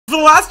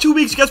the last 2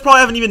 weeks, you guys probably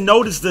haven't even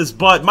noticed this,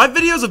 but my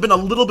videos have been a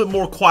little bit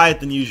more quiet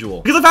than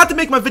usual. Because I've had to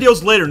make my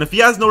videos later, and if you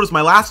guys noticed,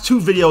 my last 2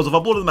 videos, I've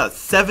uploaded them at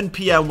 7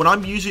 p.m. when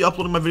I'm usually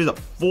uploading my videos at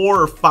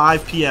 4 or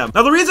 5 p.m.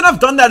 Now, the reason I've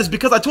done that is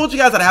because I told you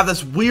guys that I have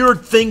this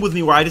weird thing with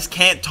me where I just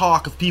can't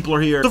talk if people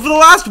are here. So for the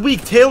last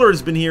week, Taylor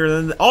has been here,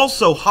 and then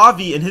also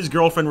Javi and his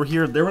girlfriend were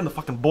here. They were in the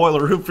fucking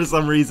boiler room for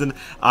some reason.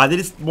 They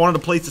just wanted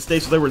a place to stay,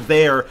 so they were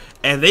there,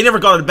 and they never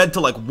got out of bed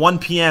till like 1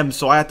 p.m.,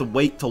 so I had to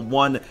wait till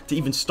 1 to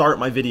even start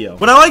my video.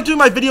 When I like doing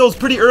my videos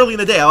pretty early in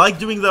the day, I like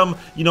doing them,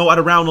 you know, at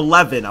around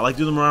 11. I like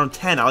doing them around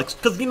 10. I like,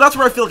 because, you know, that's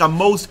where I feel like I'm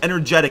most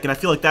energetic, and I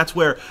feel like that's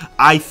where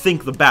I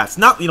think the best,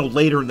 not, you know,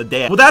 later in the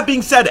day. With that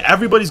being said,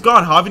 everybody's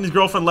gone. Javi and his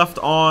girlfriend left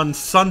on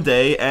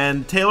Sunday,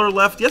 and Taylor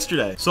left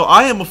yesterday. So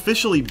I am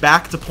officially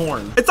back to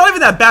porn. It's not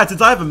even that bad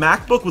since I have a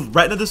MacBook with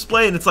Retina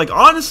display, and it's like,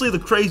 honestly, the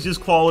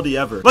craziest quality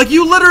ever. Like,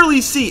 you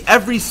literally see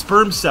every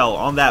sperm cell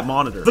on that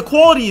monitor. The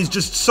quality is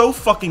just so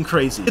fucking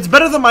crazy. It's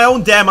better than my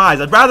own damn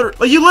eyes. I'd rather,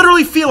 like, you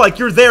literally feel like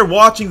you're there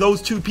watching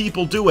those 2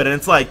 people do it, and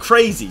it's like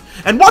crazy.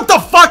 And what the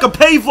fuck, a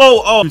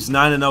Pavlo? Oh, dude's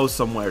 9-0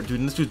 somewhere, dude.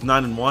 And this dude's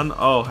 9-1.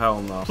 Oh,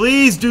 hell no.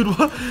 Please, dude.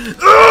 What?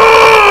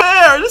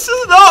 This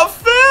is not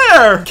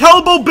fair.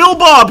 Kelbo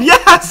Bilbob,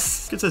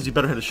 yes. It says you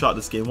better hit a shot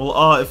this game.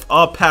 Well, if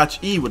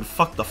patch E would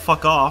fuck the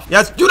fuck off.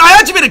 Yes, dude. I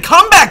actually made a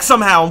comeback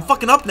somehow. I'm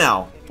fucking up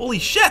now. Holy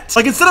shit.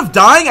 Like, instead of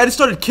dying, I just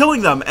started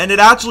killing them, and it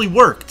actually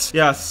worked.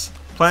 Yes.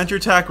 Plant your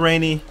attack,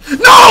 Rainy.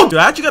 No! Dude,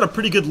 I actually got a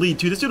pretty good lead,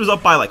 too. This dude was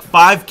up by, like,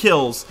 5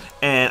 kills,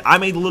 and I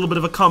made a little bit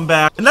of a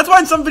comeback. And that's why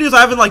in some videos I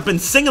haven't, like, been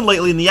singing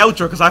lately in the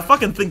outro, because I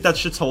fucking think that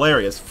shit's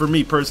hilarious. For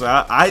me, personally.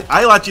 I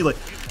actually,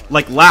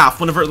 like, laugh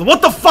whenever...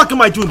 What the fuck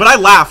am I doing? But I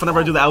laugh whenever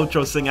I do the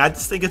outro singing. I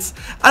just think it's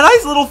a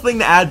nice little thing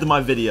to add to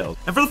my video.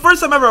 And for the first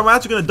time ever, I'm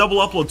actually going to double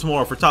upload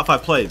tomorrow for top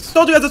 5 plays.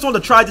 Told you guys I just wanted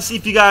to try to see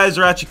if you guys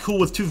are actually cool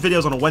with 2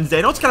 videos on a Wednesday.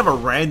 I know it's kind of a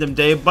random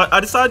day, but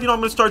I decided, you know, I'm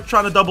going to start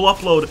trying to double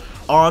upload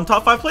on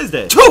top 5 plays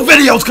day. 2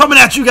 videos coming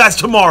at you guys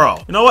tomorrow.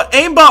 You know what?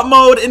 Aimbot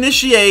mode,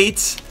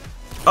 initiate.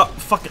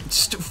 Fucking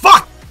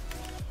fuck.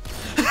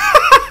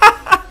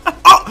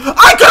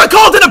 I could have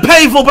called it a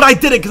Pavlo, but I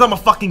didn't because I'm a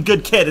fucking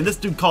good kid. And this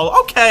dude called,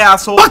 okay,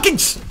 asshole. Fucking.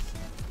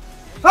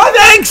 Hi,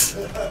 thanks.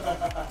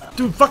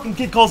 Dude, fucking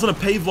kid calls it a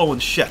Pavlo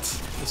and shit.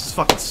 This is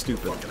fucking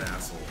stupid. Fucking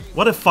asshole.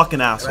 What a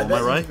fucking asshole, am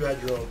I right? You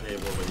had your own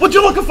Pavlo, would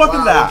you look at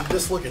fucking that?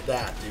 Just look at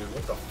that, dude.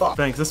 What the fuck?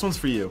 Thanks. This one's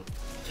for you.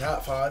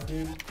 Cat 5,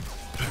 dude.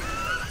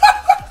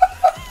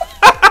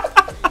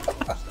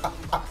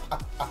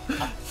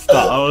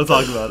 Stop. I want to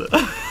talk about it.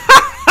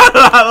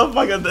 I don't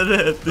fucking did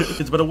it, dude.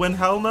 It's better win.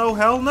 Hell no.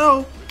 Hell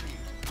no.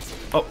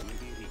 Oh.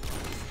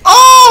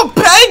 Oh,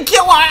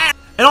 painkiller!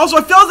 And also,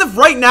 I feel as if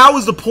right now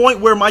is the point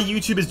where my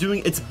YouTube is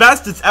doing its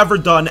best it's ever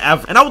done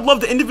ever. And I would love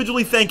to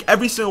individually thank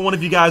every single one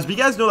of you guys, but you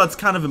guys know that's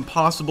kind of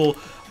impossible.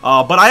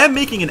 But I am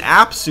making an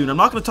app soon. I'm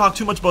not going to talk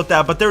too much about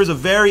that, but there is a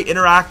very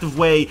interactive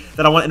way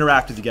that I want to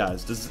interact with you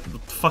guys. What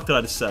the fuck did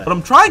I just say? What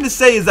I'm trying to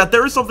say is that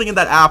there is something in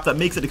that app that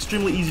makes it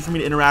extremely easy for me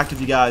to interact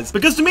with you guys.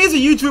 Because to me as a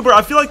YouTuber,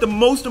 I feel like the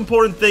most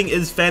important thing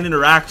is fan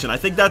interaction. I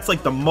think that's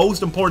like the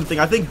most important thing.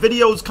 I think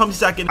videos come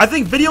second. I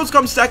think videos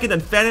come second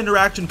and fan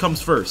interaction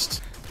comes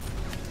first.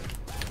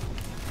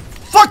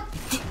 Fuck!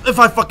 If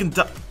I fucking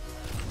die.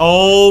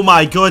 Oh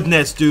my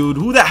goodness, dude.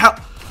 Who the hell?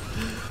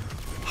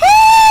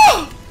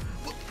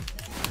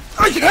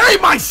 I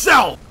hate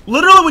myself!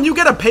 Literally, when you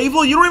get a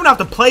Pavlo, you don't even have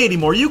to play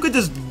anymore. You could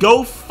just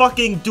go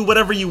fucking do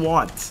whatever you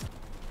want.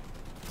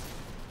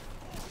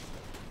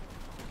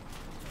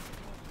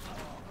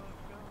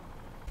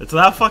 It's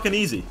that fucking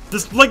easy.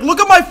 Just, like,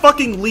 look at my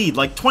fucking lead.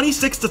 Like,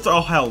 26 to...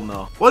 Oh, hell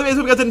no. Well, anyways,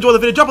 hope you guys did enjoy the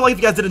video. Drop a like if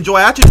you guys did enjoy.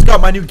 I actually just got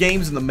my new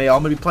games in the mail.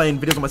 I'm going to be playing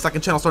videos on my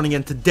second channel starting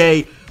again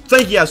today.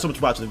 Thank you guys so much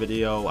for watching the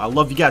video. I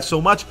love you guys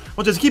so much. I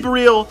want you to keep it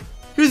real.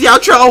 Here's the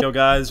outro. Yo,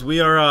 guys,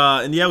 we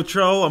are in the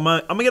outro. I'm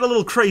gonna get a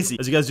little crazy.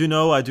 As you guys do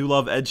know, I do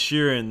love Ed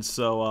Sheeran,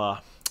 so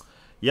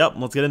yep,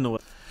 let's get into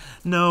it.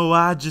 No,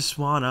 I just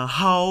wanna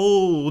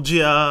hold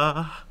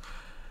ya.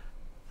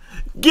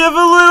 Give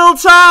a little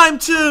time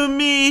to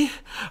me,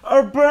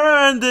 or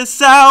burn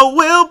this out.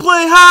 We'll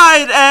play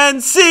hide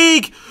and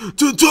seek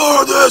to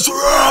turn this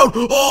around.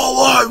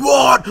 All I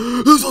want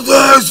is a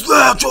dance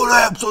left to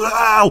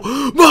now.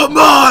 My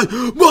mind,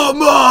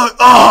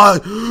 I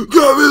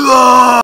give me love.